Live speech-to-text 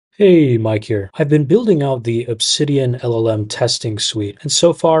Hey, Mike here. I've been building out the Obsidian LLM Testing Suite, and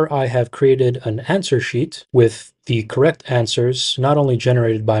so far I have created an answer sheet with the correct answers, not only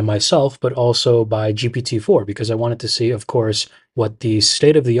generated by myself, but also by GPT-4, because I wanted to see, of course, what the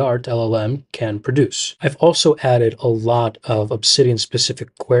state-of-the-art LLM can produce. I've also added a lot of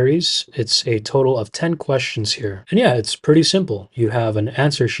Obsidian-specific queries. It's a total of 10 questions here. And yeah, it's pretty simple. You have an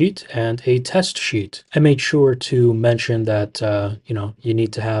answer sheet and a test sheet. I made sure to mention that, you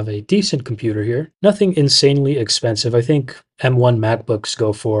need to have a decent computer here. Nothing insanely expensive. I think M1 MacBooks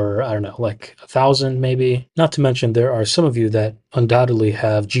go for, I don't know, like 1,000 maybe. Not to mention there are some of you that undoubtedly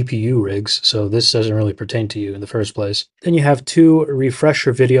have GPU rigs, so this doesn't really pertain to you in the first place. Then you have 2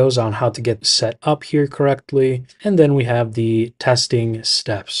 refresher videos on how to get set up here correctly, and then we have the testing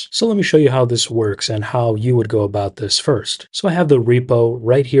steps. So let me show you how this works and how you would go about this first. So I have the repo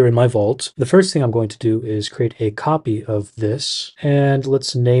right here in my vault. The first thing I'm going to do is create a copy of this, and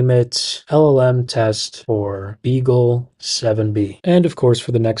let's name it LLM test for Beagle 7B. And of course,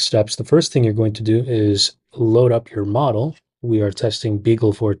 for the next steps, the first thing you're going to do is load up your model. We are testing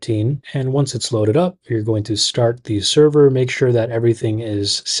Beagle 14, and once it's loaded up, you're going to start the server, make sure that everything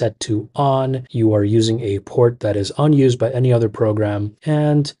is set to on. You are using a port that is unused by any other program,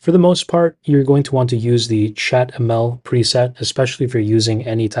 and for the most part, you're going to want to use the ChatML preset, especially if you're using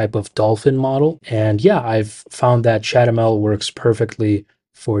any type of Dolphin model. And yeah, I've found that ChatML works perfectly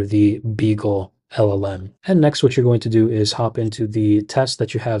for the Beagle LLM. And next, what you're going to do is hop into the test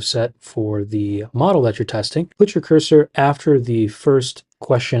that you have set for the model that you're testing. Put your cursor after the first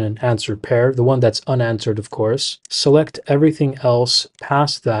question and answer pair, the one that's unanswered, of course. Select everything else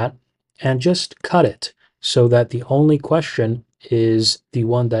past that and just cut it so that the only question is the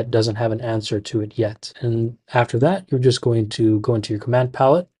one that doesn't have an answer to it yet. And after that, you're just going to go into your command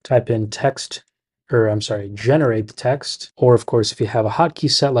palette, type in generate text. Or of course, if you have a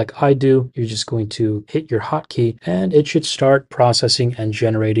hotkey set like I do, you're just going to hit your hotkey and it should start processing and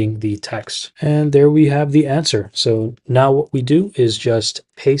generating the text. And there we have the answer. So now what we do is just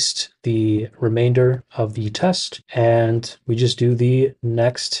paste the remainder of the test and we just do the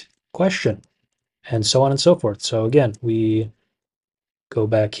next question and so on and so forth. So again, we go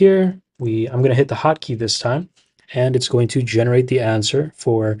back here. I'm going to hit the hotkey this time and it's going to generate the answer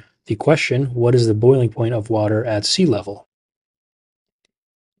for the question, what is the boiling point of water at sea level?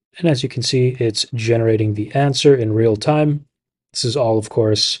 And as you can see, it's generating the answer in real time. This is all, of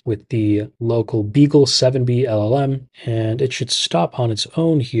course, with the local Beagle 7B LLM, and it should stop on its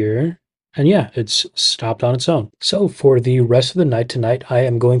own here. And yeah, it's stopped on its own. So for the rest of the night tonight, I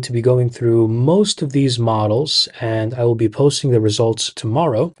am going to be going through most of these models and I will be posting the results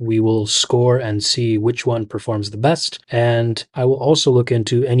tomorrow. We will score and see which one performs the best. And I will also look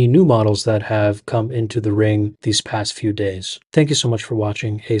into any new models that have come into the ring these past few days. Thank you so much for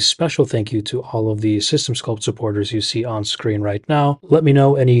watching. A special thank you to all of the SystemSculpt supporters you see on screen right now. Let me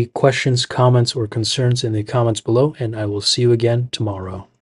know any questions, comments, or concerns in the comments below, and I will see you again tomorrow.